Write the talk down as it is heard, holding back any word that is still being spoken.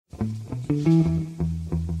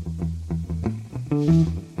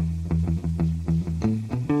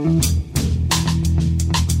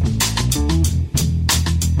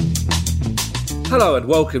Hello and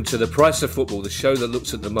welcome to The Price of Football, the show that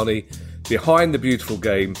looks at the money behind the beautiful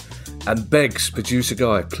game and begs producer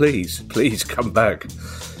Guy, please come back.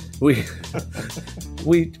 We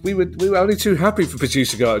were only too happy for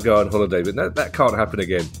producer Guy to go on holiday, but that can't happen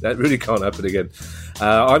again. That really can't happen again.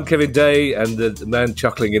 I'm Kevin Day, and the man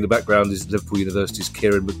chuckling in the background is Liverpool University's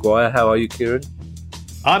Kieran Maguire. How are you, Kieran?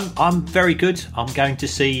 I'm very good. I'm going to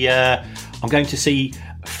see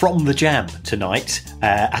From the Jam tonight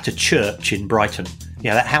at a church in Brighton.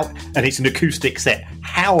 Yeah, and it's an acoustic set.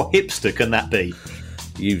 How hipster can that be?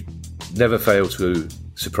 You never fail to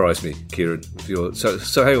surprise me, Kieran.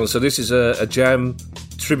 So hang on. So this is a Jam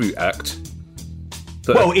tribute act.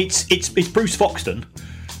 Well, it's Bruce Foxton.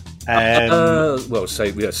 Well,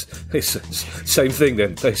 same. Yes, it's same thing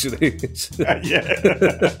then. Basically,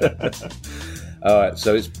 yeah. All right.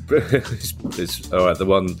 So it's all right. The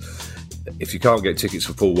one. If you can't get tickets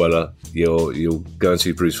for Paul Weller, you'll go and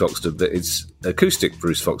see Bruce Foxton. But it's acoustic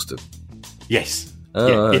Bruce Foxton. Yes.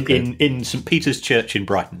 Okay. In St Peter's Church in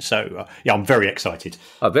Brighton. So I'm very exciit.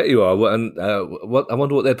 I bet you are. And I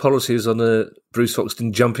wonder what their policy is on Bruce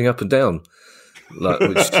Foxton jumping up and down,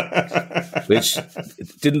 which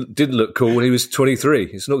didn't look cool when he was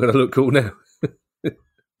 23. It's not going to look cool now.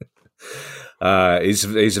 He's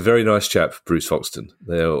a very nice chap, Bruce Foxton.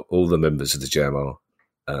 All the members of the Jam are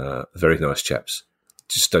very nice chaps.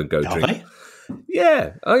 Just don't go drink. They?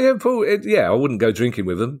 Yeah. Oh yeah, Paul. I wouldn't go drinking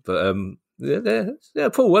with them,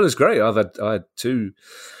 but Paul Weller's great. I had two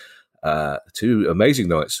amazing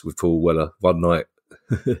nights with Paul Weller. One night.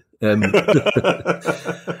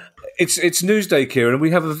 It's Newsday, Kieran, and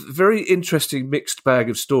we have a very interesting mixed bag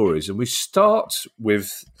of stories. And we start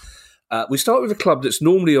with a club that's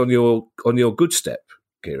normally on your good step,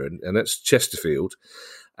 Kieran, and that's Chesterfield.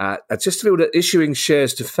 Chesterfield are issuing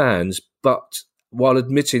shares to fans, but while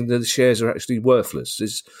admitting that the shares are actually worthless.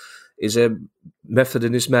 Is a method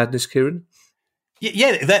in this madness, Kieran?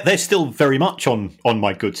 Yeah, they're still very much on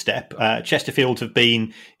my good step. Chesterfield have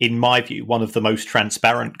been, in my view, one of the most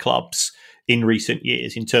transparent clubs in recent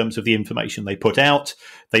years in terms of the information they put out.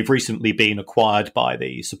 They've recently been acquired by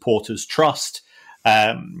the Supporters Trust.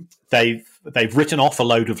 They've written off a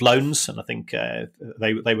load of loans, and I think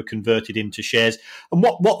they were converted into shares. And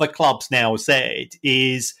what the club's now said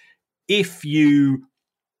is, if you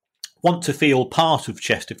want to feel part of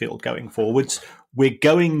Chesterfield going forwards, we're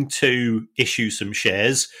going to issue some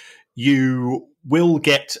shares. You will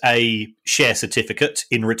get a share certificate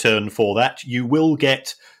in return for that. You will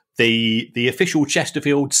get the official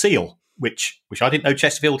Chesterfield seal, which I didn't know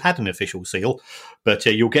Chesterfield had an official seal, but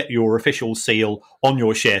you'll get your official seal on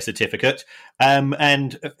your share certificate.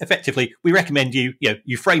 And effectively, we recommend you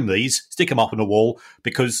frame these, stick them up on a wall,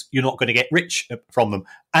 because you're not going to get rich from them.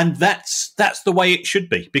 And that's the way it should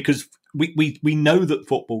be, because we know that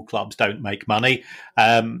football clubs don't make money.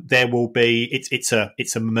 There will be it's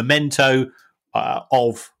a memento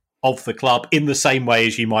of the club, in the same way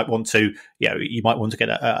as you might want to get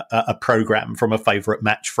a program from a favourite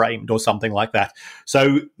match framed or something like that.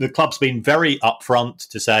 So the club's been very upfront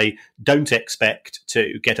to say, don't expect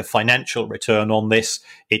to get a financial return on this.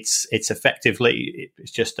 It's effectively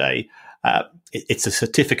just it's a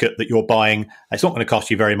certificate that you're buying. It's not going to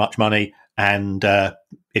cost you very much money, and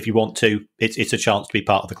if you want to, it's a chance to be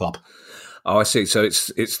part of the club. Oh, I see. So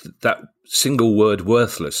it's that single word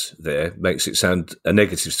 "worthless" there makes it sound a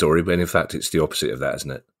negative story, but in fact, it's the opposite of that, isn't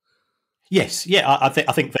it? Yes, yeah. I think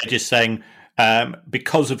they're just saying,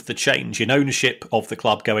 because of the change in ownership of the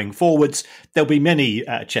club going forwards, there'll be many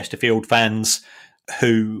Chesterfield fans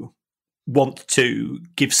who want to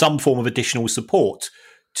give some form of additional support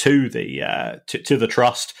to the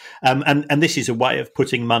trust, and this is a way of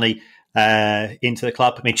putting money into the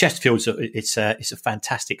club. I mean, Chesterfield's it's a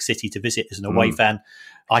fantastic city to visit as an away fan.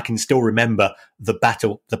 I can still remember the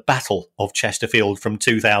battle of Chesterfield from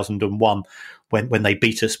 2001 when they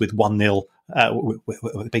beat us with 1-0.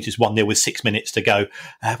 Beat us 1-0 with 6 minutes to go.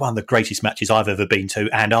 One of the greatest matches I've ever been to.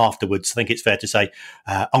 And afterwards, I think it's fair to say,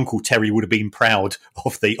 Uncle Terry would have been proud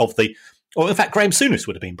of the. Or in fact, Graham Souness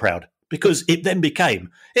would have been proud, because it then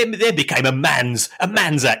became a man's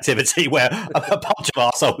activity where a bunch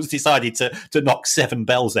of arseholes decided to knock 7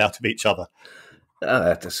 bells out of each other.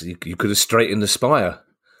 You could have straightened the spire.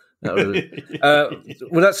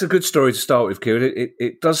 Well, that's a good story to start with, Kieran.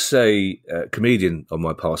 It does say comedian on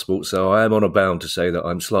my passport, so I am honour bound to say that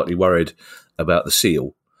I'm slightly worried about the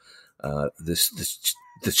seal.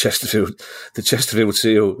 The Chesterfield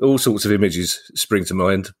seal. All sorts of images spring to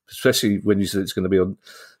mind, especially when you said it's going to be on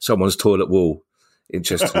someone's toilet wall in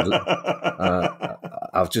Chesterfield.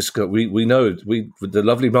 I've just got. We know the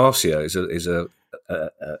lovely Marcia is a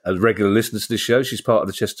a regular listener to this show. She's part of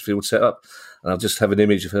the Chesterfield setup, and I'll just have an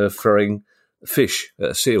image of her throwing a fish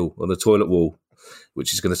at a seal on the toilet wall,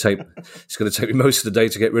 which is going to take me most of the day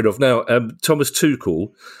to get rid of. Now, Thomas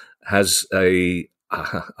Tuchel has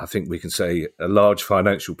I think we can say, a large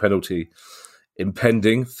financial penalty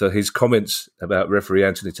impending for his comments about referee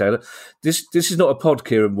Anthony Taylor. This is not a pod,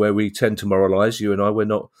 Kieran, where we tend to moralise. You and I, we're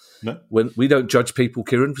not. No. We don't judge people,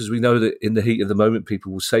 Kieran, because we know that in the heat of the moment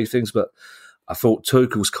people will say things. But I thought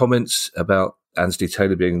Tuchel's comments about Anthony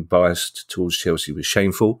Taylor being biased towards Chelsea was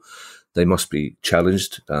shameful. They must be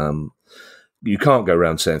challenged. You can't go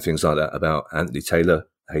around saying things like that about Anthony Taylor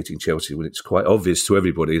hating Chelsea when it's quite obvious to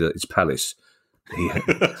everybody that it's Palace.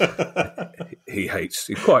 He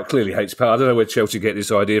quite clearly hates Palace. I don't know where Chelsea get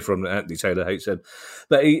this idea from that Anthony Taylor hates them,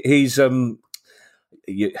 but he's. I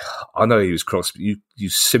know he was cross, but you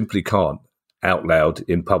simply can't out loud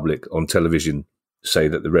in public on television say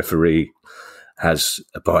that the referee has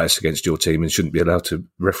a bias against your team and shouldn't be allowed to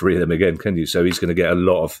referee them again, can you? So he's going to get a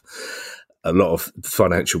lot of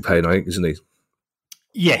financial pain, I think, isn't he?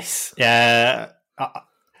 Yes.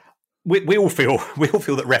 We all feel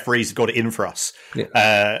that referees have got it in for us. Yeah.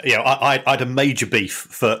 I had a major beef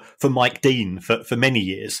for Mike Dean for many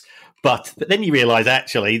years, but then you realise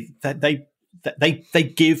actually that they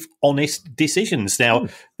give honest decisions. Now,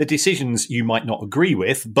 the decisions you might not agree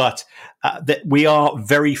with, but that we are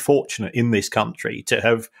very fortunate in this country to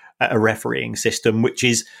have a refereeing system which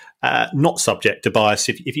is not subject to bias.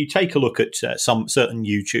 If you take a look at some certain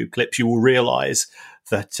YouTube clips, you will realise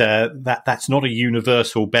that that's not a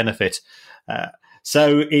universal benefit.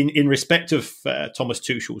 So in respect of Thomas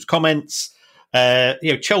Tuchel's comments,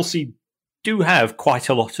 Chelsea do have quite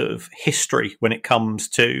a lot of history when it comes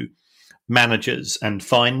to managers and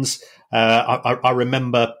fines. I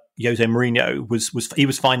remember Jose Mourinho was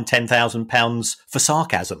fined £10,000 for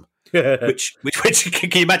sarcasm. which can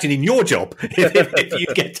you imagine in your job if you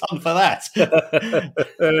get done for that?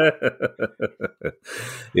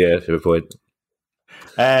 Yeah, fair point.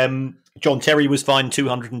 John Terry was fined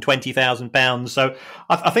 £220,000. So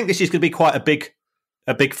I think this is going to be quite a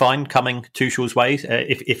big fine coming Tuchel's way.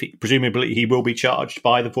 If presumably he will be charged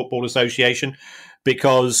by the Football Association,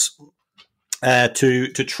 because to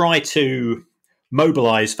try to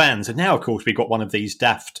mobilise fans, and now of course we've got one of these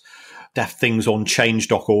daft things on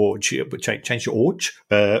change.org. Change.org?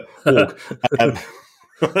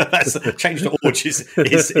 That's Change.org is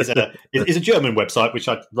a German website which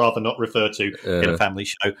I'd rather not refer to in a family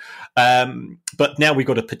show. But now we've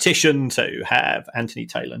got a petition to have Anthony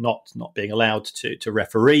Taylor not being allowed to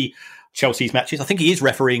referee Chelsea's matches. I think he is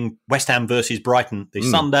refereeing West Ham versus Brighton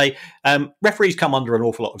this Sunday. Referees come under an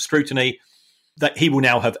awful lot of scrutiny. That he will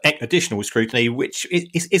now have additional scrutiny, which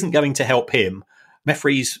isn't going to help him.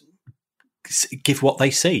 Referees give what they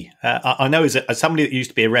see. I know as somebody that used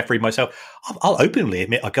to be a referee myself, I'll openly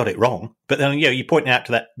admit I got it wrong. But then you point out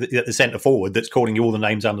to the centre forward that's calling you all the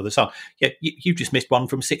names under the sun. Yeah, you just missed one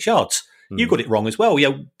from 6 yards. You got it wrong as well.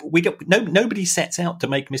 Nobody sets out to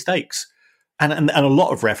make mistakes, and a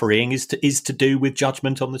lot of refereeing is to do with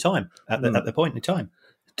judgment on the time at the point in time.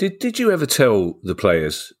 Did you ever tell the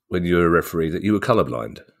players when you were a referee that you were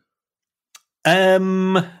colourblind?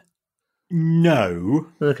 No.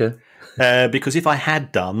 Okay. Because if I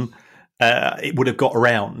had done, it would have got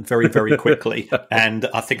around very, very quickly, and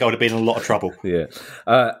I think I would have been in a lot of trouble. Yeah.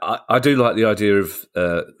 I do like the idea of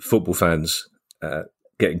football fans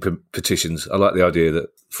getting petitions. I like the idea that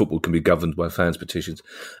football can be governed by fans' petitions.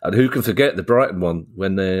 And who can forget the Brighton one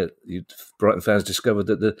when Brighton fans discovered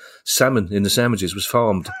that the salmon in the sandwiches was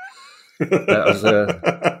farmed.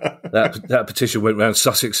 That petition went around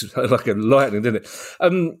Sussex like a lightning, didn't it?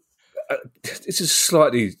 It's a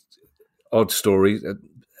slightly odd story,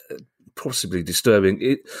 possibly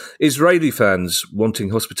disturbing. Israeli fans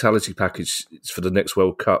wanting hospitality package for the next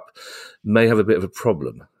World Cup may have a bit of a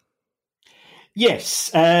problem. Yes,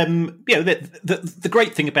 the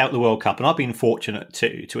great thing about the World Cup, and I've been fortunate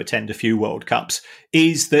to attend a few World Cups,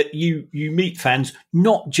 is that you meet fans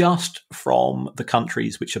not just from the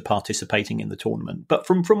countries which are participating in the tournament, but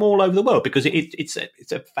from all over the world, because it's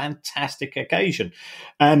a fantastic occasion,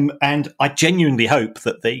 and I genuinely hope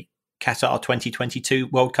that the Qatar 2022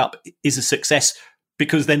 World Cup is a success,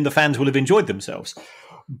 because then the fans will have enjoyed themselves.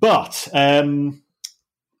 But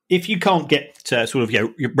if you can't get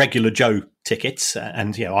your regular Joe tickets,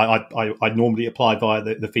 and I normally apply via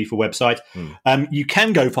the FIFA website, you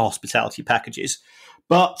can go for hospitality packages,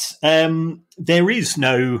 but there is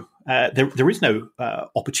no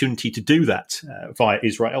opportunity to do that via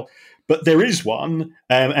Israel. But there is one,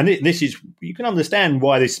 and this is, you can understand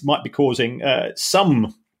why this might be causing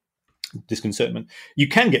some disconcernment. You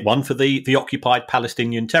can get one for the occupied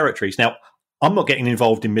Palestinian territories. Now, I'm not getting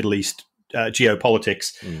involved in Middle East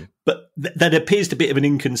geopolitics, but there appears to be a bit of an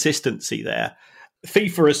inconsistency there.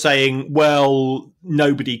 FIFA are saying, well,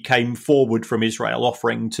 nobody came forward from Israel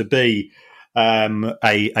offering to be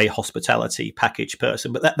a hospitality package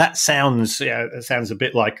person, but that sounds a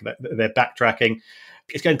bit like they're backtracking.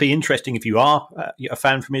 It's going to be interesting if you are a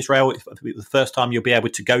fan from Israel. It'll be the first time you'll be able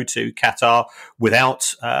to go to Qatar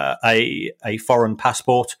without a foreign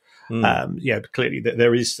passport. Clearly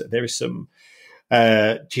there is some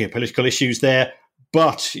geopolitical issues there.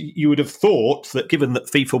 But you would have thought that given that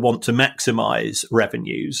FIFA want to maximise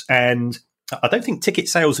revenues, and I don't think ticket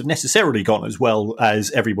sales have necessarily gone as well as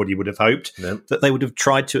everybody would have hoped, that they would have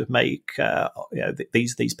tried to make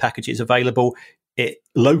these packages available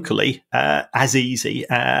locally as easy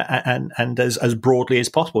and as broadly as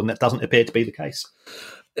possible, and that doesn't appear to be the case.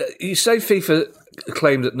 You say FIFA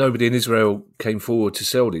claimed that nobody in Israel came forward to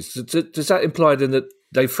sell these. Does that imply then that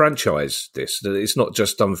they franchise this, that it's not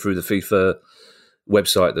just done through the FIFA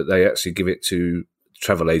website, that they actually give it to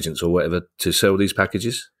travel agents or whatever to sell these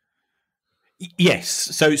packages? Yes.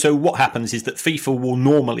 So what happens is that FIFA will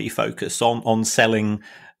normally focus on selling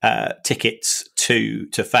tickets to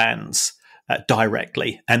fans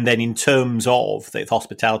directly, and then in terms of the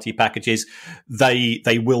hospitality packages,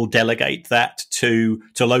 they will delegate that to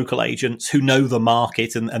local agents who know the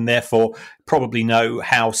market and therefore probably know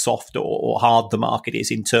how soft or hard the market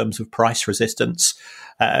is in terms of price resistance,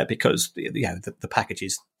 because the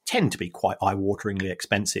packages tend to be quite eye-wateringly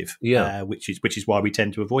expensive, which is why we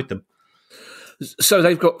tend to avoid them. So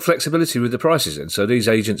they've got flexibility with the prices then. So these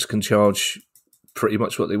agents can charge pretty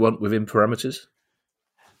much what they want within parameters?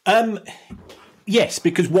 Yes,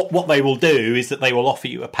 because what they will do is that they will offer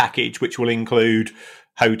you a package which will include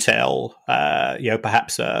hotel,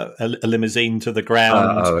 perhaps a limousine to the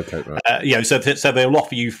ground. Okay, right. So they'll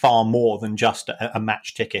offer you far more than just a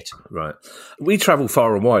match ticket. Right. We travel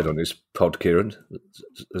far and wide on this pod, Kieran.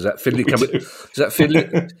 Is that Findlay coming? Is that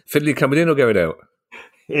Findlay coming in or going out?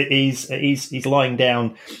 He's lying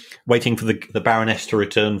down, waiting for the Baroness to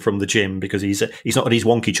return from the gym because he's not at his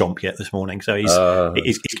wonky chomp yet this morning. So he's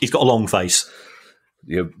got a long face.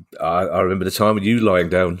 Yeah, I remember the time when you lying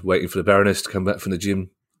down waiting for the Baroness to come back from the gym,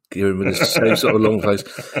 Kieran, with the same sort of long face.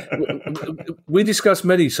 We discussed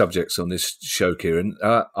many subjects on this show, Kieran.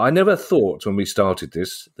 I never thought when we started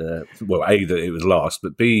this, A, that it was last,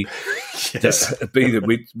 but B, Yes.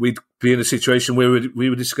 that we'd be in a situation where we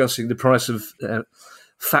were discussing the price of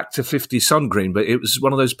Factor 50 sun cream, but it was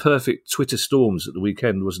one of those perfect Twitter storms at the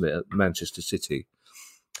weekend, wasn't it, at Manchester City?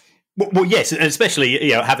 Well, yes, and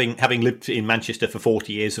especially having lived in Manchester for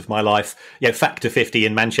 40 years of my life, Factor 50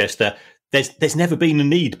 in Manchester, there's never been a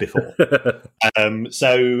need before. Even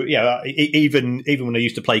when I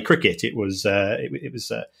used to play cricket, it was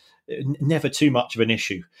never too much of an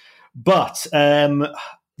issue. But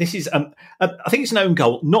this is, I think it's an own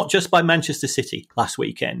goal, not just by Manchester City last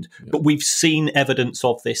weekend, but we've seen evidence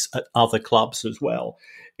of this at other clubs as well.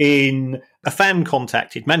 In a fan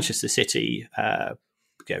contacted Manchester City,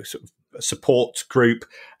 sort of a support group,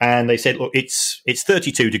 and they said, "Look, it's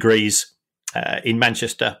 32 degrees in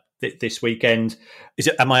Manchester this weekend.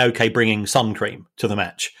 Am I okay bringing sun cream to the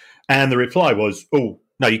match?" And the reply was, "Oh,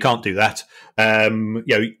 no, you can't do that.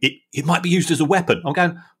 It might be used as a weapon." I'm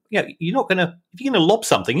going, you're not going to, if you're going to lob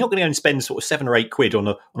something, you're not going to go and spend sort of £7 or £8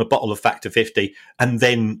 on a bottle of Factor 50 and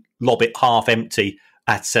then lob it half empty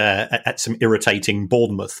at some irritating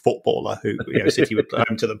Bournemouth footballer who City would put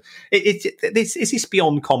home to them. It's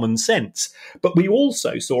beyond common sense. But we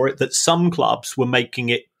also saw it that some clubs were making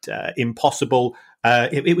it impossible.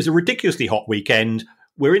 It was a ridiculously hot weekend.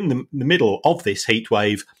 We're in the middle of this heat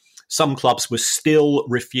wave. Some clubs were still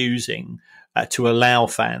refusing to allow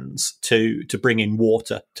fans to bring in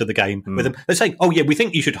water to the game with them. They're saying, "Oh yeah, we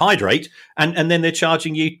think you should hydrate," and then they're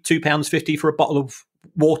charging you £2.50 for a bottle of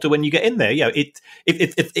water when you get in there. It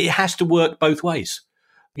has to work both ways.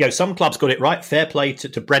 Some clubs got it right. Fair play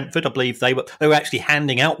to Brentford. I believe they were actually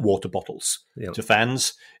handing out water bottles to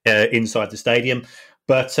fans inside the stadium.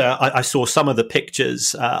 But I saw some of the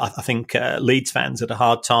pictures. I think Leeds fans had a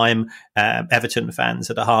hard time. Everton fans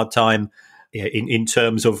had a hard time in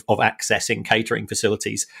terms of accessing catering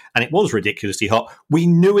facilities. And it was ridiculously hot. We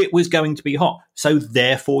knew it was going to be hot. So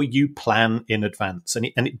therefore you plan in advance.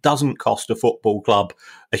 And it doesn't cost a football club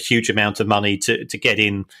a huge amount of money to get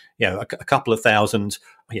in a couple of thousand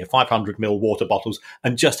 500 ml water bottles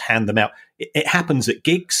and just hand them out. It happens at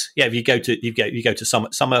gigs. If you go to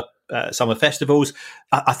summer summer festivals.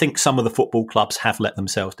 I think some of the football clubs have let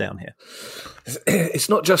themselves down here. It's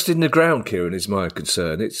not just in the ground, Kieran, is my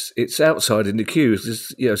concern. It's outside in the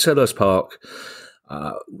queues. Selhurst Park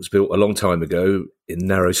was built a long time ago in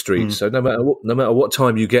narrow streets. So no matter what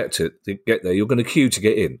time you get there, you're going to queue to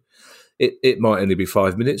get in. It might only be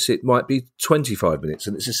 5 minutes. It might be 25 minutes.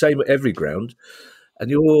 And it's the same at every ground.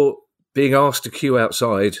 And you're being asked to queue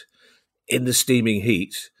outside in the steaming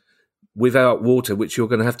heat without water, which you're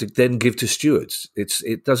going to have to then give to stewards.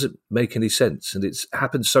 It doesn't make any sense. And it's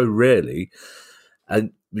happened so rarely.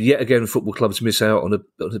 And yet again, football clubs miss out on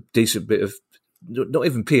a decent bit of, not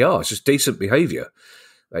even PR, it's just decent behaviour,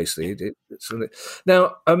 basically.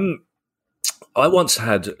 Now, I once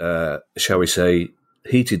had, shall we say,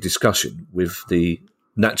 heated discussion with the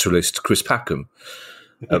naturalist Chris Packham.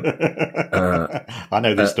 I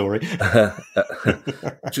know this story.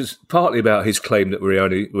 Just partly about his claim that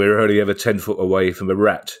we're only ever 10 foot away from a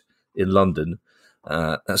rat in London.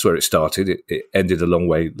 That's where it started. It ended a long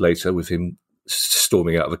way later with him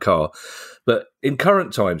storming out of the car. But in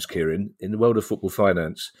current times, Kieran, in the world of football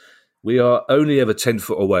finance, we are only ever 10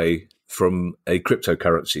 foot away from a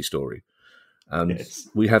cryptocurrency story. Yes.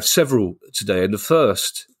 We have several today, and the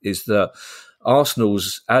first is that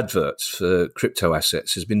Arsenal's adverts for crypto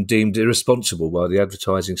assets has been deemed irresponsible by the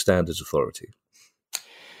Advertising Standards Authority.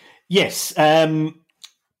 Yes. The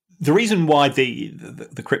reason why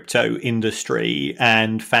the crypto industry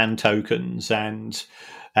and fan tokens and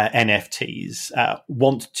NFTs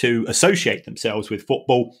want to associate themselves with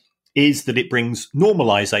football is that it brings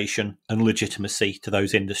normalization and legitimacy to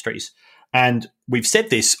those industries. And we've said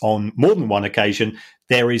this on more than one occasion,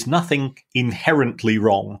 there is nothing inherently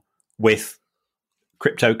wrong with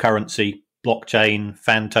cryptocurrency, blockchain,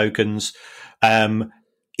 fan tokens,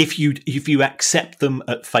 if you accept them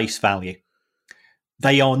at face value.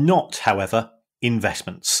 They are not, however,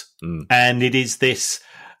 investments. And it is this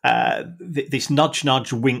nudge,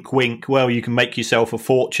 nudge, wink, wink. Well, you can make yourself a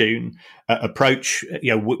fortune approach.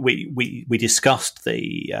 We discussed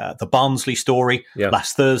the Barnsley story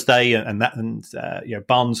last Thursday, and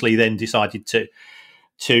Barnsley then decided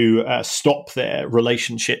to stop their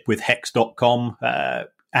relationship with Hex.com,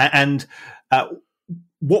 and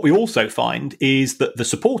what we also find is that the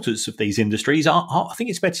supporters of these industries are I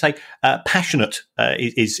think it's fair to say, passionate.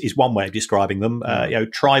 Is one way of describing them.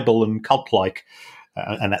 Tribal and cult-like.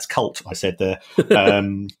 And that's cult, I said there,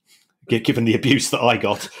 given the abuse that I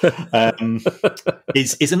got,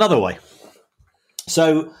 is another way.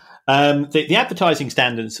 So the Advertising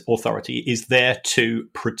Standards Authority is there to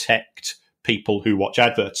protect people who watch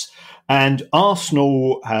adverts. And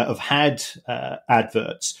Arsenal have had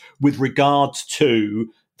adverts with regards to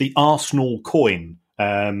the Arsenal coin,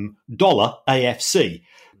 dollar AFC.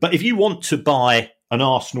 But if you want to buy an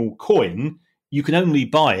Arsenal coin, you can only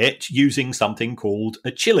buy it using something called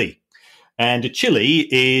a chili. And a chili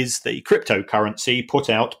is the cryptocurrency put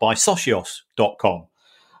out by Socios.com.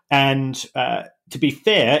 And to be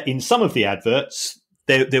fair, in some of the adverts,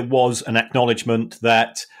 there was an acknowledgement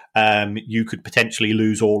that you could potentially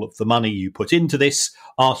lose all of the money you put into this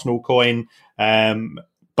Arsenal coin.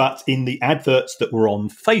 But in the adverts that were on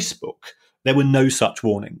Facebook, there were no such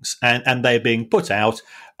warnings. And they're being put out.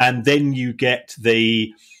 And then you get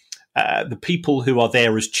the people who are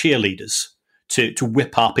there as cheerleaders to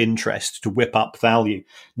whip up interest, to whip up value.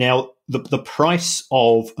 Now, the price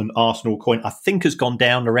of an Arsenal coin, I think, has gone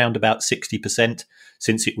down around about 60%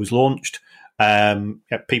 since it was launched.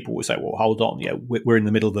 People will say, well, hold on, we're in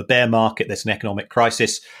the middle of a bear market, there's an economic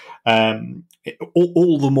crisis.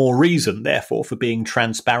 All the more reason, therefore, for being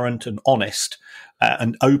transparent and honest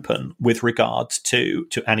and open with regards to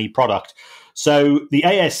any product. So the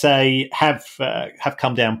ASA have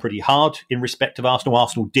come down pretty hard in respect of Arsenal.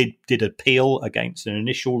 Arsenal did appeal against an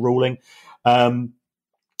initial ruling.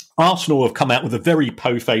 Arsenal have come out with a very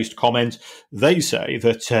po-faced comment. They say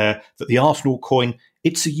that the Arsenal coin,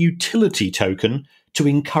 it's a utility token to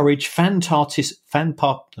encourage fan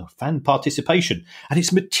participation, and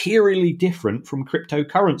it's materially different from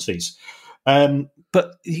cryptocurrencies.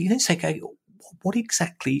 But you then say, okay, what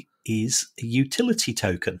exactly is a utility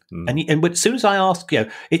token? And as soon as I ask,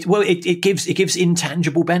 it gives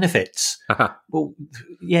intangible benefits. Well,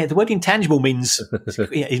 yeah, the word intangible means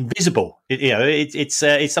invisible.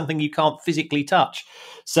 It's something you can't physically touch.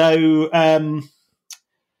 So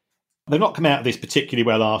they've not come out of this particularly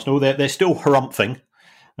well, Arsenal. They're still harumphing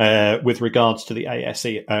with regards to the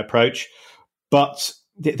ASE approach, but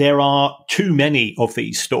there are too many of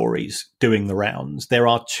these stories doing the rounds. There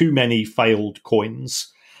are too many failed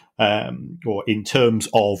coins. Or in terms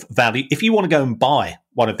of value, if you want to go and buy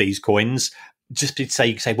one of these coins, just to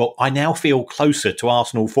say, well, I now feel closer to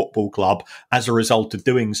Arsenal Football Club as a result of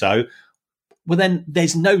doing so. Well, then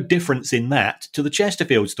there's no difference in that to the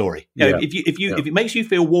Chesterfield story. You know, if it makes you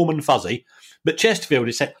feel warm and fuzzy, but Chesterfield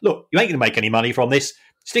has said, look, you ain't going to make any money from this.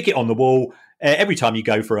 Stick it on the wall every time you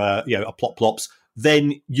go for a plop plops.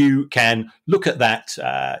 Then you can look at that.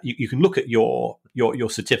 You can look at your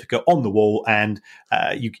certificate on the wall, and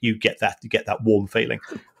you get that warm feeling.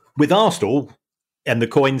 With Arsenal and the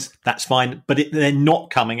coins, that's fine, but they're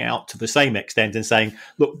not coming out to the same extent and saying,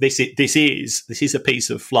 "Look, this is a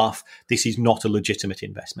piece of fluff. This is not a legitimate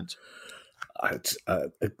investment."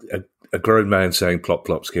 A grown man saying plop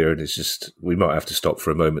plops, Kieran, is just, we might have to stop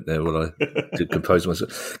for a moment there while I compose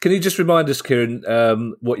myself. Can you just remind us, Kieran,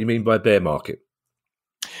 what you mean by bear market?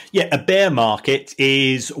 Yeah, a bear market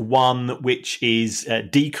is one which is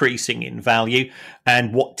decreasing in value,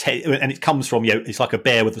 and and it comes from, it's like a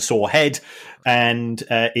bear with a sore head, and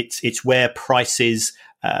it's where prices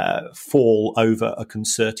fall over a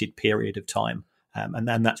concerted period of time, and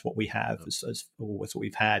then that's what we have as always what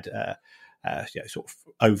we've had. Sort of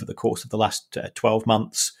over the course of the last 12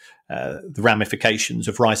 months, the ramifications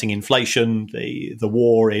of rising inflation, the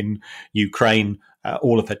war in Ukraine,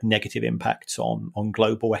 all have had negative impacts on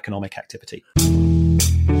global economic activity.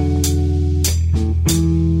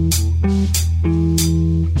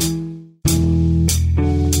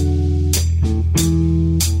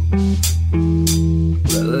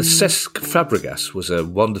 Cesc Fabregas was a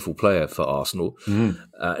wonderful player for Arsenal.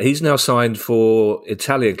 He's now signed for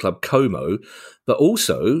Italian club Como, but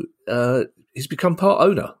also he's become part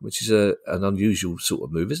owner, which is an unusual sort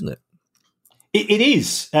of move, isn't it? It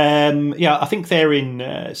is. I think they're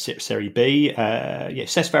in Serie B.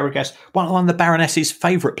 Cesc Fabregas, one of the Baroness's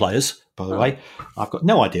favourite players, by the way. I've got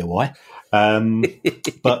no idea why.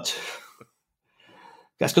 But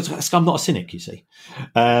that's because I'm not a cynic, you see.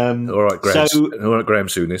 All right, Graham. All right, Graham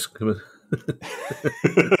Souness. Come on.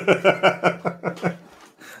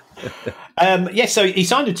 So he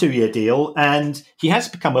signed a 2-year deal, and he has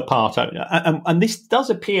become a part owner. And this does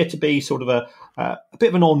appear to be sort of a bit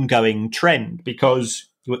of an ongoing trend, because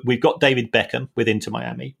we've got David Beckham with Inter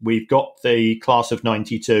Miami. We've got the class of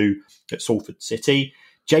 92 at Salford City.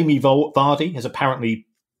 Jamie Vardy has apparently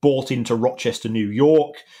bought into Rochester, New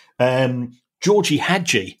York. Georgie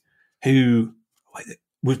Hadji, who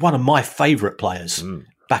was one of my favourite players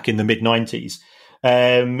back in the mid-90s,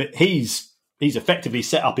 he's effectively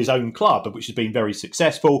set up his own club, which has been very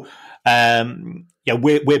successful.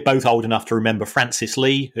 We're both old enough to remember Francis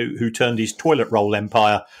Lee, who turned his toilet roll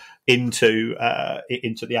empire into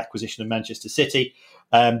the acquisition of Manchester City.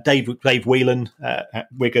 Dave Whelan at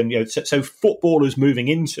Wigan. So footballers moving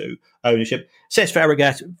into ownership. Cesc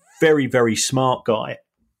Fabregas, very, very smart guy.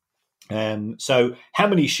 So how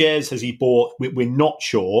many shares has he bought? We're not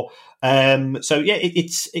sure.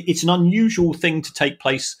 It's an unusual thing to take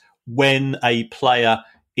place when a player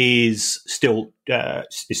is still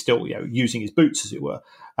using his boots, as it were.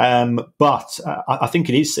 But I think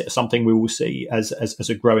it is something we will see as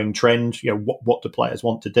a growing trend. What do players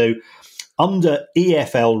want to do? Under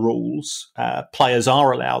EFL rules, players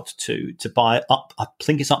are allowed to buy up. I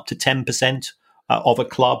think it's up to 10% of a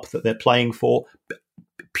club that they're playing for,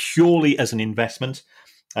 purely as an investment.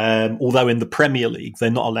 Although in the Premier League, they're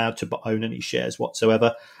not allowed to own any shares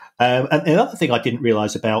whatsoever. And another thing I didn't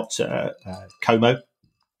realise about Como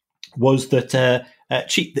was that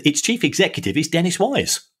its chief executive is Dennis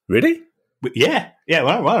Wise. Really? Yeah.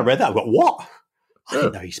 Well, I read that. I got, what? I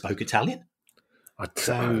didn't know he spoke Italian. I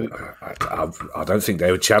don't think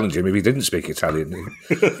they would challenge him if he didn't speak Italian.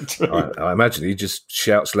 I imagine he just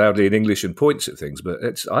shouts loudly in English and points at things. But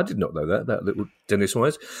I did not know that about little Dennis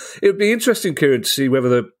Wise. It would be interesting, Kieran, to see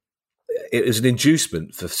whether it is an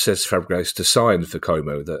inducement for Cesc Fabregas to sign for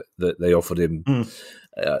Como, that they offered him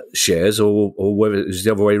shares, or whether it was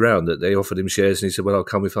the other way around, that they offered him shares and he said, "Well, I'll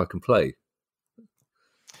come if I can play."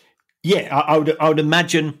 Yeah, I would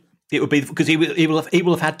imagine it would be because he will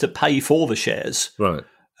have had to pay for the shares, right?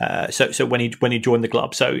 So when he joined the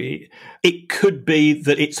club, so it could be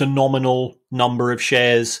that it's a nominal number of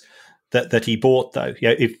shares that he bought, though.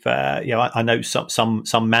 I know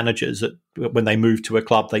some managers that when they move to a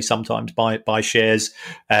club, they sometimes buy shares,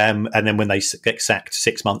 and then when they get sacked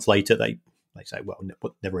 6 months later, they say, "Well,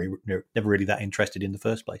 never really that interested in the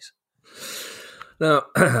first place." Now,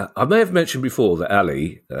 I may have mentioned before that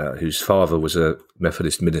Ali, whose father was a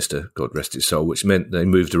Methodist minister, God rest his soul, which meant they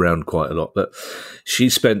moved around quite a lot, but she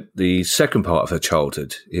spent the second part of her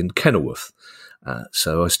childhood in Kenilworth.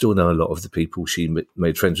 So I still know a lot of the people she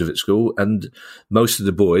made friends with at school, and most of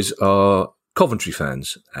the boys are Coventry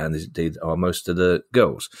fans, and indeed are most of the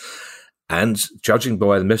girls. And judging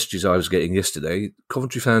by the messages I was getting yesterday,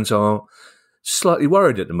 Coventry fans are slightly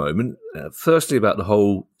worried at the moment. Firstly, about the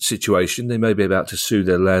whole situation. They may be about to sue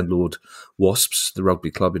their landlord, Wasps, the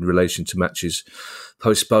rugby club, in relation to matches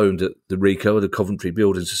postponed at the RICO, or the Coventry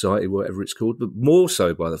Building Society, whatever it's called, but more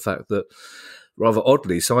so by the fact that, rather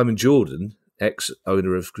oddly, Simon Jordan,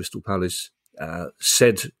 ex-owner of Crystal Palace,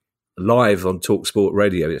 said live on TalkSport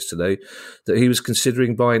Radio yesterday that he was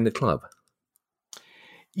considering buying the club.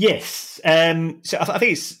 Yes. So I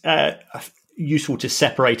think it's useful to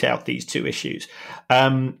separate out these two issues.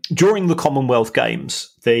 During the Commonwealth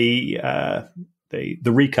Games, the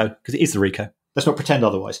RICO, because it is the RICO, let's not pretend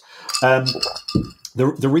otherwise,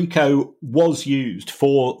 the RICO was used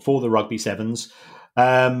for the Rugby Sevens,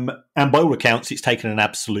 and by all accounts, it's taken an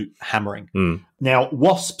absolute hammering. Now,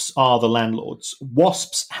 Wasps are the landlords.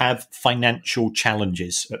 Wasps have financial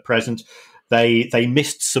challenges at present. They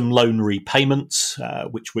missed some loan repayments,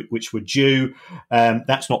 which were due.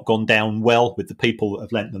 That's not gone down well with the people that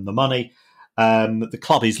have lent them the money. The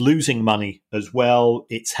club is losing money as well.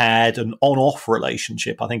 It's had an on-off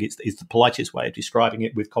relationship. I think it's the politest way of describing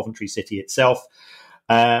it with Coventry City itself.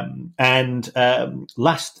 And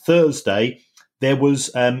last Thursday, there was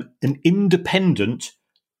an independent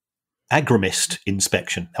agrimist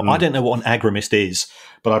inspection. Now, I don't know what an agrimist is,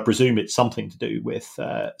 but I presume it's something to do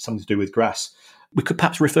with grass. We could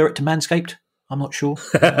perhaps refer it to Manscaped. I'm not sure.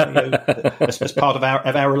 As part of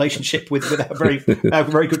our relationship with our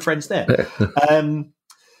very good friends there.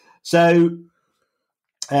 So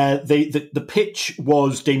the pitch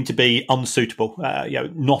was deemed to be unsuitable.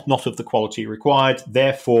 Not of the quality required.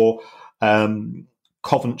 Therefore,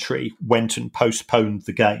 Coventry went and postponed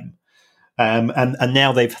the game. And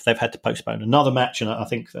now they've had to postpone another match, and I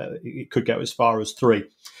think it could go as far as 3.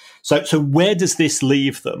 So where does this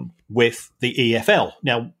leave them with the EFL?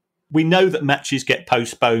 Now, we know that matches get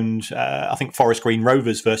postponed. I think Forest Green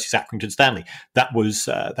Rovers versus Accrington Stanley. That was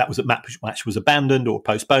a match was abandoned or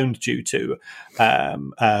postponed due to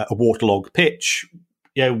a waterlogged pitch.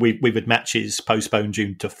 We've had matches postponed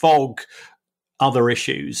due to fog. Other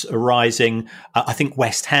issues arising. I think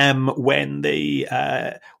West Ham, when the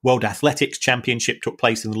World Athletics Championship took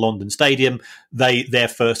place in the London Stadium, their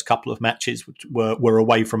first couple of matches were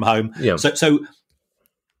away from home. Yeah. So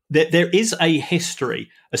there is a history,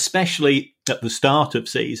 especially at the start of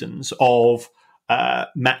seasons, of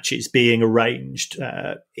matches being arranged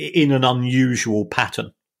in an unusual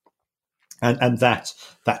pattern, and that's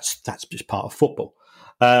just part of football.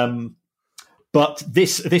 But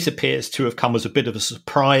this appears to have come as a bit of a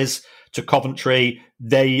surprise to Coventry.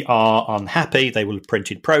 They are unhappy. They will have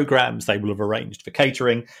printed programmes. They will have arranged for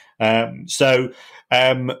catering. So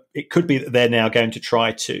it could be that they're now going to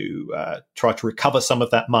try to recover some of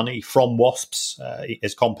that money from Wasps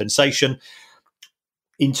as compensation.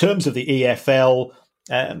 In terms of the EFL,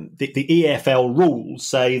 the EFL rules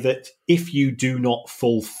say that if you do not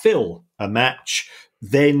fulfil a match,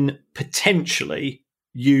 then potentially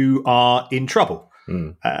you are in trouble.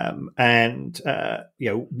 Where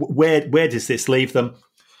does this leave them?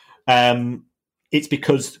 It's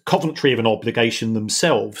because Coventry have an obligation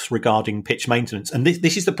themselves regarding pitch maintenance, and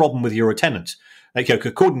this is the problem with your tenant.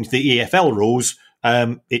 According to the EFL rules,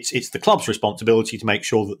 it's the club's responsibility to make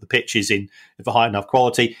sure that the pitch is of a high enough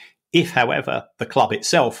quality. If, however, the club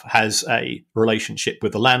itself has a relationship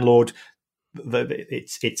with the landlord,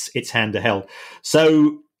 it's hand to hell.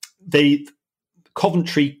 So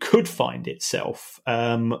Coventry could find itself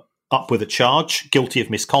up with a charge, guilty of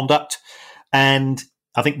misconduct. And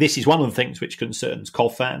I think this is one of the things which concerns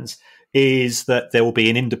Cov fans, is that there will be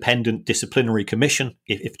an independent disciplinary commission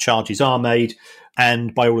if charges are made.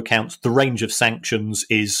 And by all accounts, the range of sanctions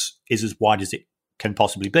is as wide as it can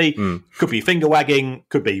possibly be. Could be finger wagging,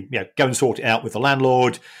 could be go and sort it out with the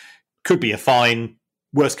landlord, could be a fine.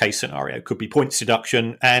 Worst case scenario could be points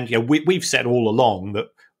deduction. And we've said all along that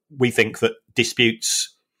we think that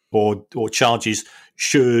disputes or charges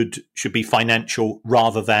should be financial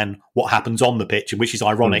rather than what happens on the pitch, and which is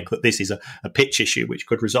ironic that this is a pitch issue which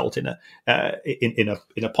could result in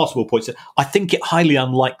a possible point. So I think it highly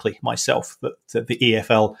unlikely myself that the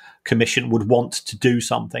EFL Commission would want to do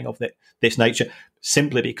something of this nature,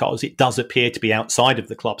 simply because it does appear to be outside of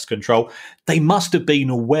the club's control. They must have been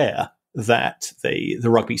aware that the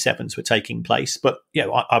Rugby Sevens were taking place, but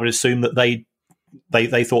I would assume that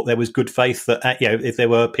they thought there was good faith that if there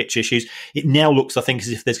were pitch issues. It now looks, I think, as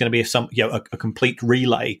if there's going to be a complete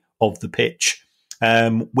relay of the pitch,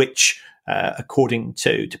 which according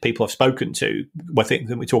to people I've spoken to, I think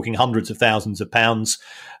that we're talking hundreds of thousands of pounds,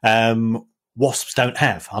 Wasps don't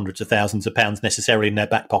have hundreds of thousands of pounds necessarily in their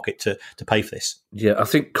back pocket to pay for this. Yeah, I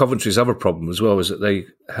think Coventry's other problem as well is that they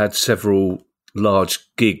had several large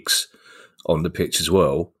gigs on the pitch as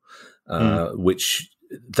well, which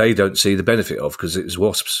they don't see the benefit of because it was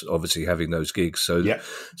Wasps obviously having those gigs. So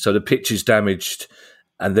the pitch is damaged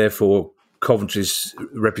and therefore Coventry's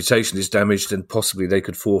reputation is damaged and possibly they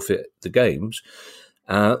could forfeit the games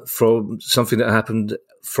from something that happened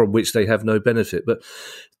from which they have no benefit. But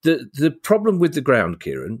the problem with the ground,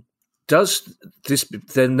 Kieran, does this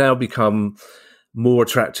then now become more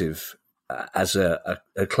attractive as a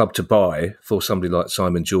club to buy for somebody like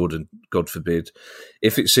Simon Jordan, God forbid,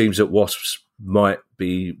 if it seems that Wasps might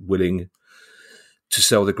be willing to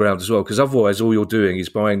sell the ground as well? Because otherwise all you're doing is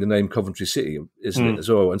buying the name Coventry City, isn't it, as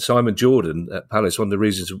well? And Simon Jordan at Palace, one of the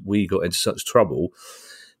reasons we got into such trouble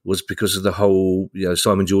was because of the whole,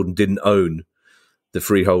 Simon Jordan didn't own the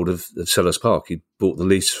freehold of Sellers Park. He bought the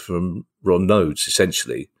lease from Ron Nodes,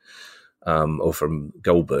 essentially, or from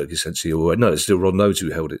Goldberg, essentially. Or no, it's still Ron Nodes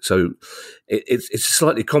who held it. So it's a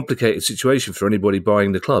slightly complicated situation for anybody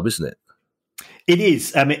buying the club, isn't it? It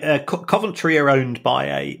is. I mean, Coventry are owned by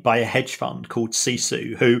a hedge fund called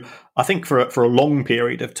Sisu, who I think for a long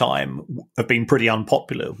period of time have been pretty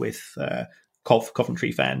unpopular with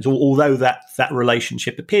Coventry fans. Although that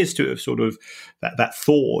relationship appears to have sort of that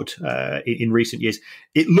thawed in recent years,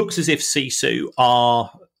 it looks as if Sisu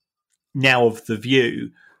are now of the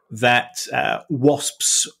view that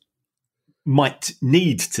Wasps might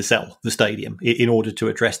need to sell the stadium in order to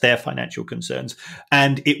address their financial concerns.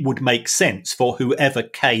 And it would make sense for whoever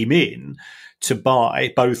came in to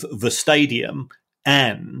buy both the stadium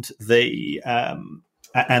and the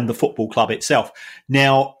football club itself.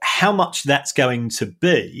 Now, how much that's going to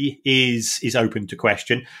be is open to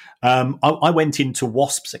question. I went into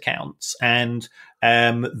Wasps accounts and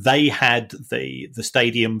they had the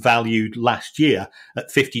stadium valued last year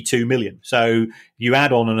at 52 million. So you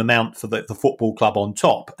add on an amount for the football club on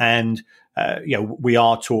top, and we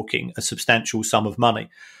are talking a substantial sum of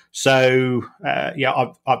money. So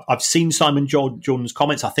I've seen Simon Jordan's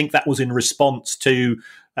comments. I think that was in response to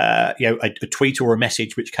a tweet or a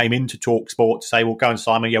message which came into TalkSport to say, "Well, go on,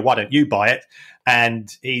 Simon. Why don't you buy it?" And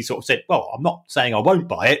he sort of said, "Well, I'm not saying I won't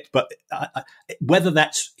buy it, but whether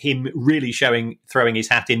that's him really throwing his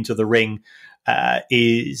hat into the ring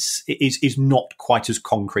is not quite as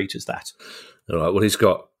concrete as that." All right. Well, he's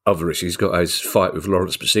got other issues. He's got his fight with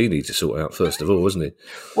Lawrence Bassini to sort out first of all, isn't he?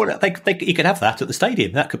 Well, he could have that at the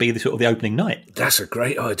stadium. That could be the opening night. That's a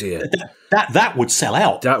great idea. That would sell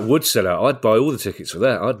out. That would sell out. I'd buy all the tickets for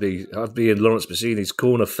that. I'd be in Lawrence Bassini's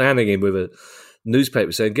corner, fanning him with a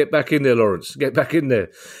newspaper saying, "Get back in there, Lawrence. Get back in there."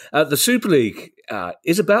 The Super League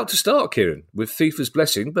is about to start, Kieran, with FIFA's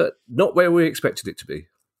blessing, but not where we expected it to be.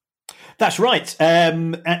 That's right.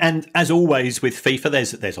 And as always with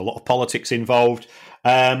FIFA, there's a lot of politics involved.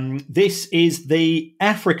 This is the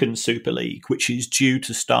African Super League, which is due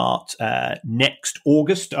to start next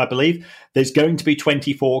August, I believe. There's going to be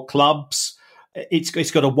 24 clubs. It's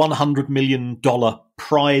got a $100 million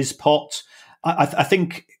prize pot. I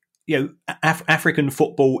think African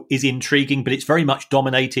football is intriguing, but it's very much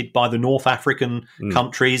dominated by the North African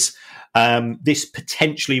countries. This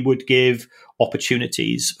potentially would give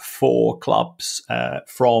opportunities for clubs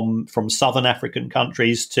from Southern African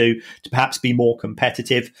countries to perhaps be more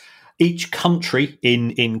competitive. Each country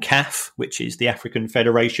in CAF, which is the African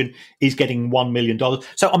Federation, is getting $1 million.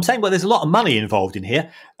 So I'm saying, well, there's a lot of money involved in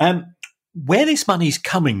here. Where this money's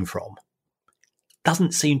coming from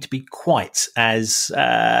doesn't seem to be quite as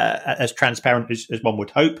transparent as one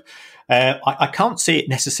would hope. I can't see it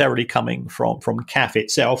necessarily coming from CAF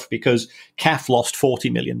itself, because CAF lost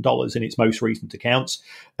 $40 million in its most recent accounts.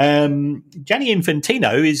 Gianni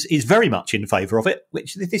Infantino is very much in favour of it,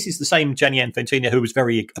 which this is the same Gianni Infantino who was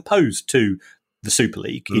very opposed to the Super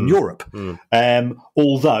League in Europe.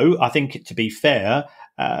 Although, I think, to be fair,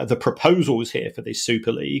 the proposals here for this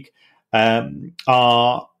Super League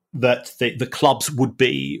are that the clubs would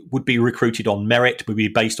be recruited on merit, would be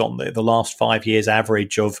based on the last 5 years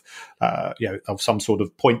average of some sort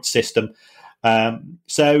of point system.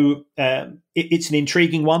 So it's an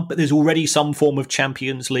intriguing one, but there's already some form of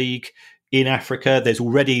Champions League in Africa. There's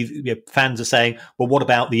already fans are saying, well, what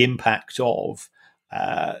about the impact of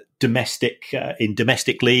domestic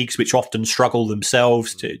leagues, which often struggle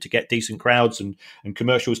themselves to get decent crowds and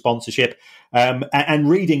commercial sponsorship? And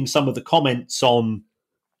reading some of the comments on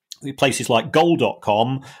places like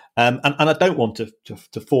goal.com, and I don't want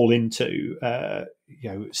to fall into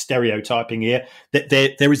stereotyping here, that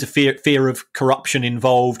there is a fear of corruption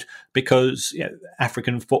involved, because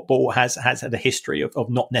African football has had a history of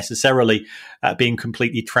not necessarily being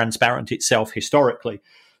completely transparent itself historically.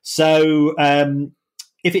 So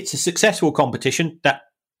if it's a successful competition, that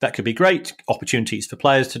could be great. Opportunities for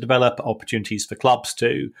players to develop, opportunities for clubs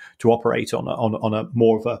to operate on a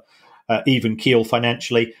more of a even keel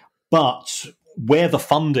financially. But where the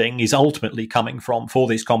funding is ultimately coming from for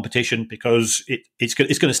this competition, because it's going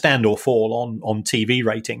to stand or fall on TV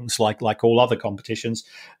ratings like all other competitions,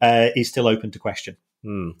 is still open to question.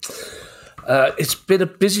 It's been a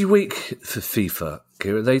busy week for FIFA,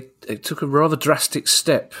 Kieran. They took a rather drastic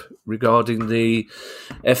step regarding the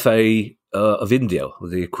FA of India, or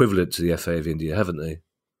the equivalent to the FA of India, haven't they?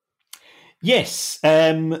 Yes,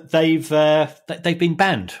 they've been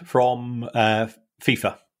banned from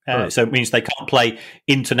FIFA. Right. So it means they can't play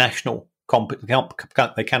international.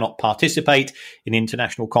 They cannot participate in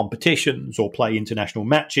international competitions or play international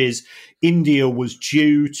matches. India was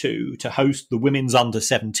due to host the Women's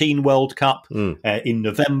Under-17 World Cup in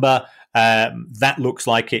November. That looks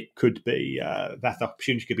like it could be that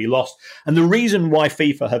opportunity could be lost. And the reason why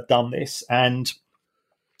FIFA have done this, and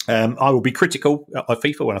I will be critical of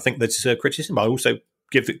FIFA when I think there's a criticism, I also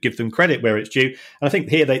give them credit where it's due. And I think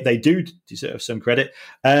here they do deserve some credit.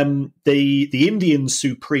 The Indian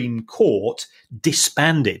Supreme Court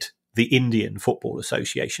disbanded the Indian Football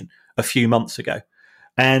Association a few months ago.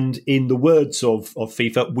 And in the words of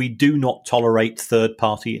FIFA, we do not tolerate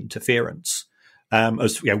third-party interference.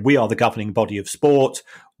 As we are the governing body of sport,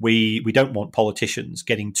 we don't want politicians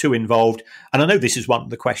getting too involved. And I know this is one of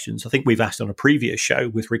the questions I think we've asked on a previous show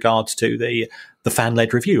with regards to the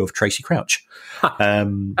fan-led review of Tracy Crouch.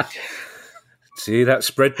 See, that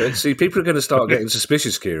spread. See, people are going to start getting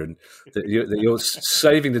suspicious, Kieran, that you're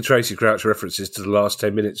saving the Tracy Crouch references to the last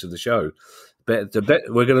 10 minutes of the show. We're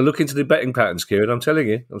going to look into the betting patterns, Kieran. I'm telling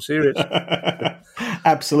you, I'm serious.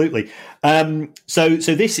 Absolutely. So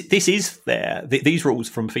this is there. These rules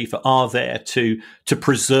from FIFA are there to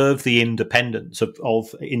preserve the independence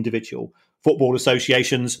of individual football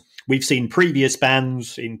associations. We've seen previous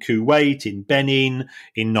bans in Kuwait, in Benin,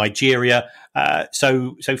 in Nigeria.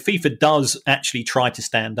 So FIFA does actually try to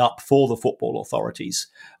stand up for the football authorities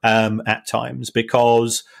at times,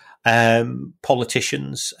 because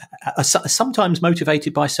politicians are sometimes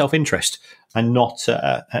motivated by self-interest and not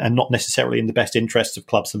necessarily in the best interests of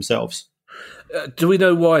clubs themselves. Do we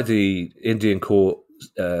know why the Indian court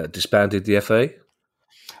disbanded the FA?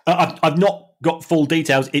 I've not got full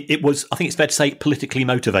details. It was, I think it's fair to say, politically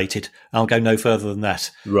motivated. I'll go no further than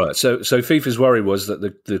that. Right. So FIFA's worry was that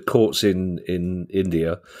the courts in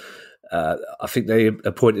India, I think they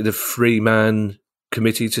appointed a 3-man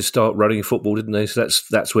committee to start running football, didn't they? So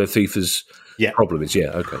that's where FIFA's problem is.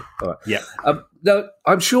 Yeah, okay. All right. Yeah. Now,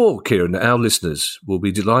 I'm sure, Kieran, that our listeners will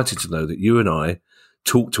be delighted to know that you and I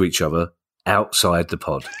talk to each other outside the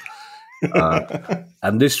pod.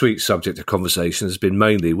 And this week's subject of conversation has been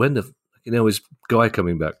mainly, when is Guy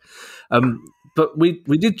coming back? But we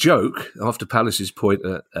did joke after Palace's point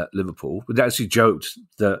at Liverpool. We actually joked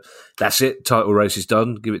that that's it, title race is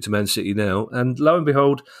done, give it to Man City now. And lo and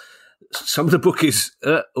behold, some of the bookies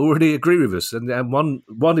already agree with us, and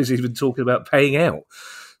one is even talking about paying out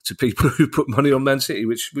to people who put money on Man City,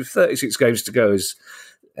 which with 36 games to go is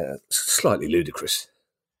slightly ludicrous.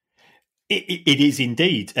 It is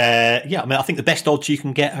indeed. I mean, I think the best odds you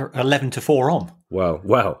can get are 11-4 on.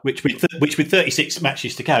 Wow. Which with 36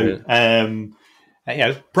 matches to go,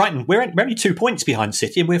 Brighton, we're only 2 points behind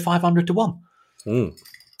City, and we're 500-1.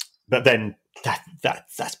 But then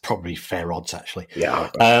that's probably fair odds, actually. Yeah,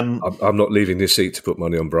 I'm not leaving this seat to put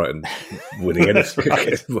money on Brighton winning anything.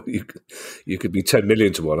 Right. You could be 10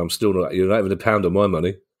 million to 1. I'm still not. You're not having a pound on my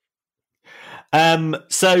money.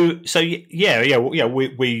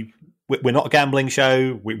 We're not a gambling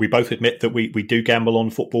show. We both admit that we do gamble on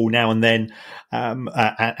football now and then,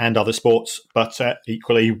 and other sports. But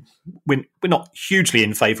equally, we're not hugely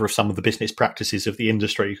in favour of some of the business practices of the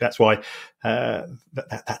industry. That's why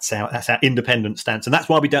that's our independent stance, and that's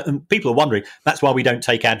why we don't. And people are wondering. That's why we don't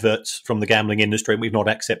take adverts from the gambling industry, and we've not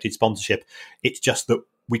accepted sponsorship. It's just that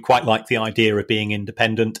we quite like the idea of being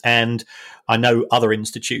independent, and I know other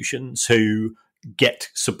institutions who get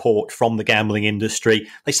support from the gambling industry.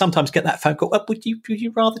 They sometimes get that phone call. Would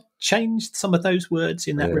you rather change some of those words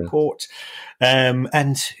in that report?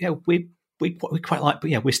 We quite like,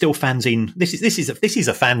 but we're still fanzine. This is a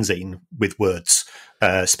fanzine with words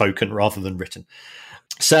spoken rather than written.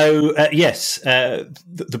 Yes,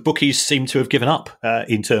 the bookies seem to have given up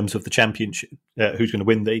in terms of the championship, who's going to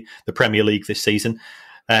win the Premier League this season,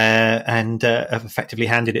 and have effectively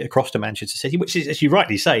handed it across to Manchester City, which is, as you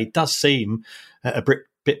rightly say, does seem a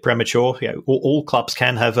bit premature. All clubs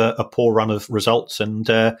can have a poor run of results, and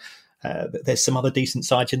there's some other decent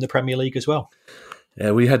sides in the Premier League as well.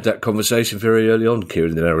 Yeah, we had that conversation very early on,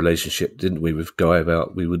 Kieran, in our relationship, didn't we, with Guy,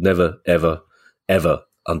 about we would never, ever, ever,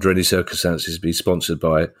 under any circumstances, be sponsored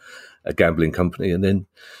by a gambling company. And then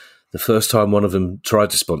the first time one of them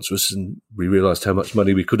tried to sponsor us, and we realised how much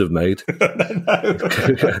money we could have made.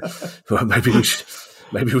 Well, maybe we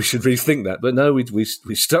should rethink that. But no, we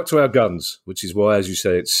stuck to our guns, which is why, as you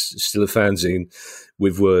say, it's still a fanzine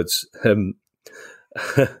with words.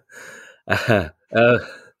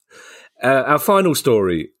 Our final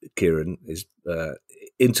story, Kieran, is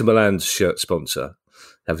Inter Milan's shirt sponsor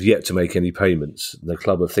have yet to make any payments. The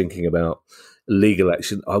club are thinking about legal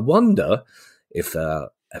action. I wonder if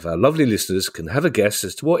our lovely listeners can have a guess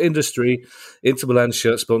as to what industry Inter Milan's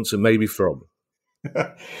shirt sponsor may be from.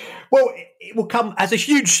 Well, it will come as a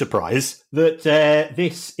huge surprise that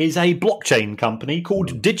this is a blockchain company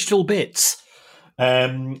called Digital Bits.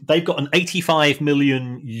 They've got an €85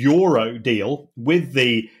 million deal with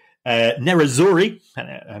the Nerazzurri,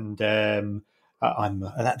 and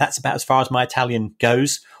that's about as far as my Italian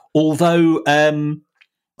goes. Although I'm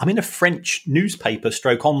in a French newspaper /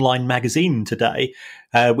 online magazine today,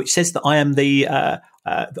 which says that I am the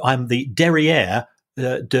derrière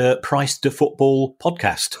de Price de Football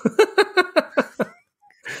podcast.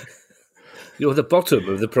 You're the bottom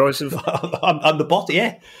of the price of. I'm the bottom,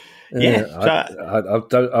 yeah. Yeah,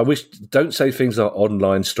 don't say things like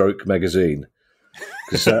online / magazine.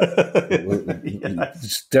 Because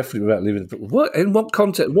it's definitely about leaving. What in what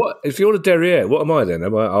context? What if you're a derrière? What am I then?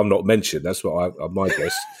 I'm not mentioned. That's what my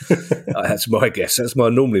guess. That's my guess. That's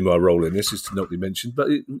normally my role in this is to not be mentioned. But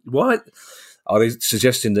why are they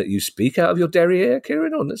suggesting that you speak out of your derrière,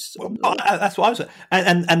 Kieran? On this, that's what I was.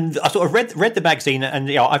 And I sort of read the magazine,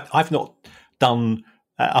 and I've not done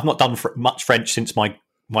much French since my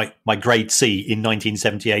grade C in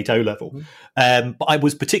 1978 O level, but I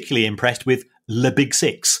was particularly impressed with Le Big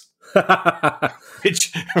Six,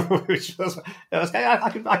 which was I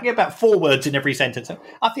can get about 4 words in every sentence. So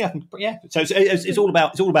I think I can, yeah. So it's all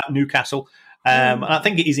about Newcastle, and I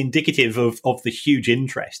think it is indicative of the huge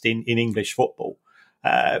interest in English football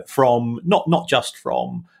from not just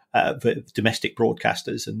from the domestic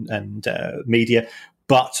broadcasters and media,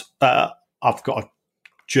 but I've got a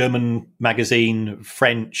German magazine,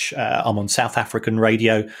 French. I'm on South African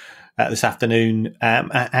radio this afternoon,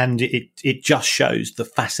 and it just shows the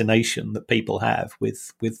fascination that people have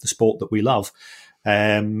with the sport that we love,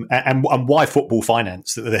 and why football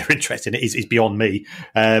finance that they're interested in it is beyond me.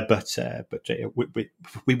 But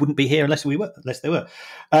we wouldn't be here unless they were.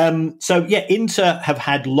 So yeah, Inter have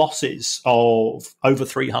had losses of over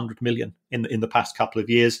 300 million in the past couple of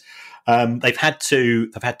years. They've had to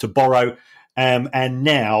borrow. And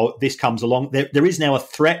now this comes along. There is now a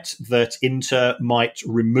threat that Inter might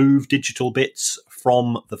remove Digital Bits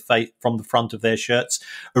from the front of their shirts.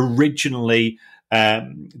 Originally,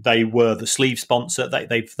 they were the sleeve sponsor.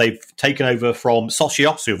 They've taken over from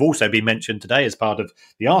Socios, who have also been mentioned today as part of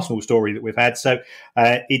the Arsenal story that we've had. So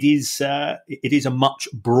it is a much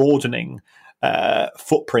broadening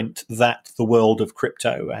footprint that the world of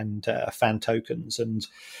crypto and fan tokens and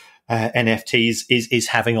NFTs is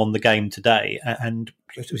having on the game today. And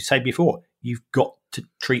as we said before, you've got to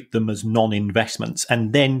treat them as non-investments,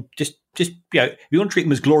 and then just if you want to treat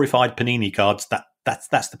them as glorified Panini cards,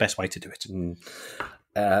 that's the best way to do it.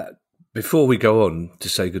 Before we go on to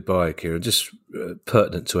say goodbye, Kieran, just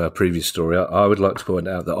pertinent to our previous story, I would like to point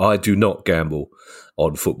out that I do not gamble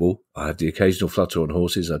on football. I have the occasional flutter on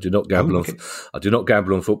horses. I do not gamble I do not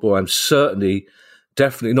gamble on football. I'm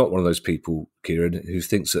definitely not one of those people, Kieran, who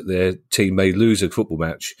thinks that their team may lose a football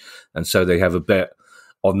match, and so they have a bet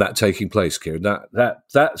on that taking place, Kieran.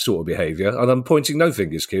 That sort of behaviour, and I'm pointing no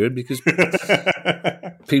fingers, Kieran, because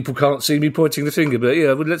people can't see me pointing the finger. But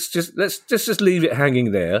yeah, well, let's just leave it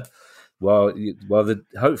hanging there, while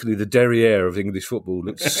hopefully the derrière of English football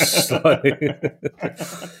looks slightly.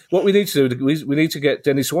 What we need to do, we need to get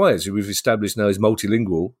Dennis Wise, who we've established now is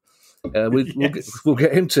multilingual, We'll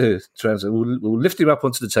get him to translate. We'll lift him up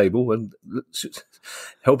onto the table and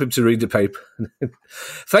help him to read the paper.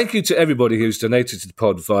 Thank you to everybody who's donated to the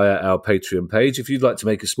pod via our Patreon page. If you'd like to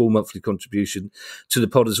make a small monthly contribution to the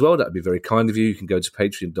pod as well, that would be very kind of you. You can go to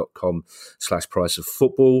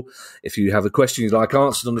patreon.com/priceoffootball. If you have a question you'd like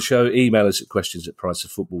answered on the show, email us at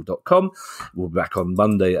questions@priceoffootball.com. We'll be back on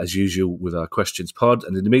Monday as usual with our questions pod.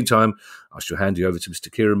 And in the meantime, I shall hand you over to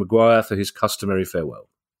Mr. Kieran Maguire for his customary farewell.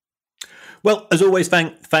 Well, as always,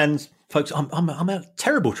 fans, folks, I'm in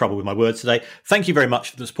terrible trouble with my words today. Thank you very much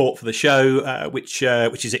for the support for the show, which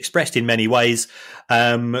is expressed in many ways.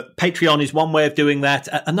 Patreon is one way of doing that.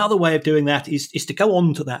 Another way of doing that is to go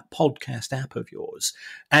on to that podcast app of yours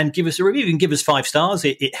and give us a review. You can give us 5 stars.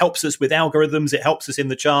 It helps us with algorithms. It helps us in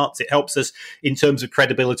the charts. It helps us in terms of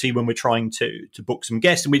credibility when we're trying to book some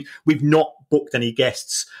guests. And we've not booked any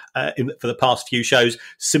guests for the past few shows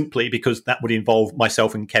simply because that would involve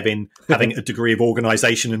myself and Kevin having a degree of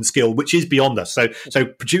organisation and skill, which is beyond us. So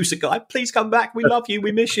producer guy, please come back. We love you.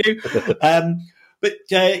 We miss you. But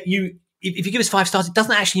if you give us 5 stars, it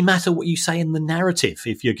doesn't actually matter what you say in the narrative.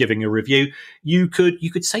 If you're giving a review, you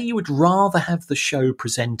could say you would rather have the show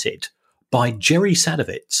presented by Jerry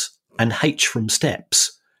Sadowitz and H from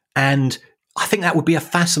Steps, and I think that would be a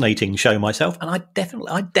fascinating show myself, and I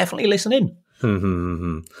definitely listen in.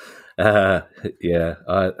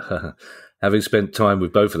 Having spent time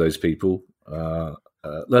with both of those people,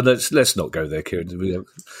 let's not go there, Kieran.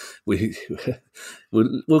 We'll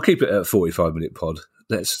keep it at a 45-minute pod.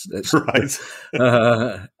 Let's right.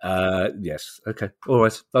 Yes. Okay. All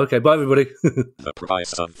right. Okay. Bye, everybody. The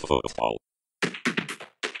price of football.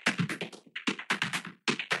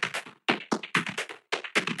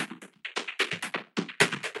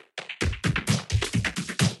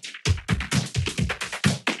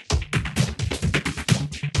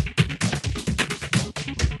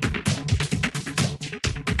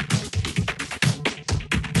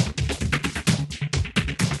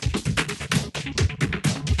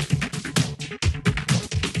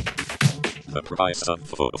 The price of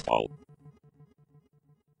football.